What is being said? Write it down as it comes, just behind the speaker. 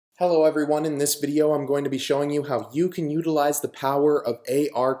Hello everyone, in this video I'm going to be showing you how you can utilize the power of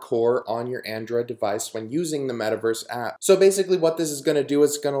ARCore on your Android device when using the Metaverse app. So basically what this is going to do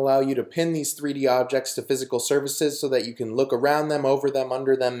is it's going to allow you to pin these 3D objects to physical surfaces so that you can look around them, over them,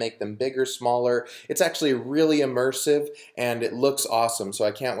 under them, make them bigger, smaller. It's actually really immersive and it looks awesome, so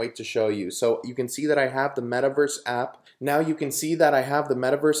I can't wait to show you. So you can see that I have the Metaverse app. Now you can see that I have the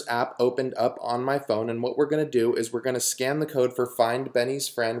Metaverse app opened up on my phone, and what we're going to do is we're going to scan the code for Find Benny's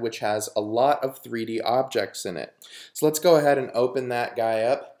Friend, which has a lot of 3D objects in it. So let's go ahead and open that guy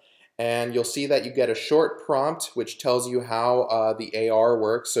up, and you'll see that you get a short prompt which tells you how the AR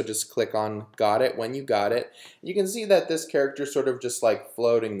works, so just click on got it when you got it. You can see that this character is sort of just like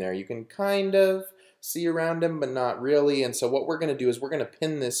floating there. You can kind of see around him, but not really. And so what we're going to do is we're going to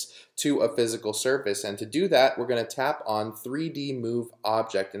pin this to a physical surface, and to do that we're going to tap on 3D Move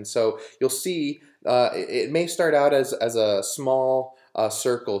Object. And so you'll see it may start out as a small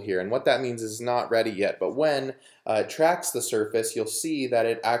circle here, and what that means is not ready yet, but when it tracks the surface, you'll see that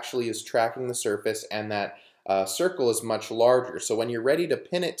it actually is tracking the surface, and that circle is much larger. So when you're ready to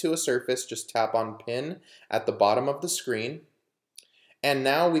pin it to a surface, just tap on pin at the bottom of the screen, and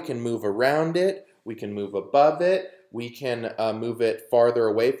now we can move around it. We can move above it, we can move it farther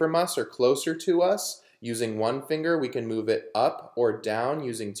away from us or closer to us using one finger. We can move it up or down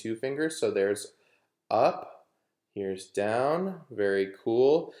using two fingers. So there's up, here's down, very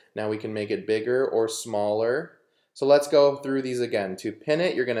cool. Now we can make it bigger or smaller. So let's go through these again. To pin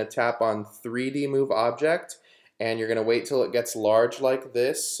it, you're going to tap on 3D Move Object, and you're going to wait till it gets large like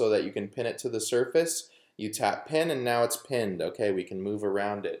this so that you can pin it to the surface. You tap pin, and now it's pinned. Okay, we can move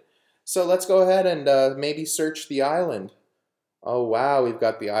around it. So let's go ahead and maybe search the island. Oh wow, we've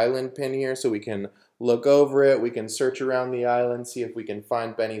got the island pin here, so we can look over it, we can search around the island, see if we can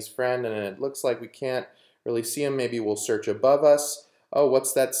find Benny's friend, and it looks like we can't really see him. Maybe we'll search above us. Oh,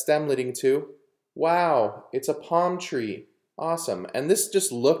 what's that stem leading to? Wow, it's a palm tree. Awesome. And this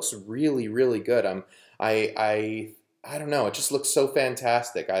just looks really, really good. I don't know, it just looks so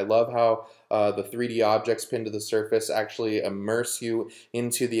fantastic. I love how the 3D objects pinned to the surface actually immerse you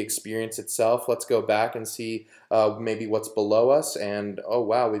into the experience itself. Let's go back and see maybe what's below us, and oh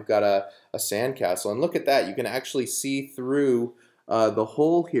wow, we've got a sandcastle, and look at that, you can actually see through the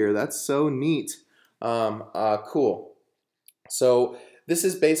hole here. That's so neat. Cool. So this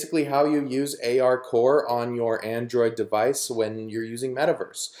is basically how you use ARCore on your Android device when you're using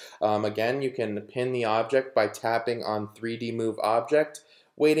Metaverse. Again, you can pin the object by tapping on 3D Move Object,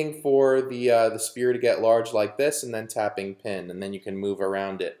 waiting for the sphere to get large like this, and then tapping pin, and then you can move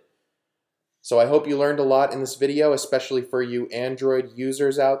around it. So I hope you learned a lot in this video, especially for you Android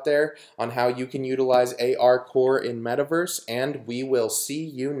users out there, on how you can utilize ARCore in Metaverse, and we will see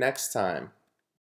you next time.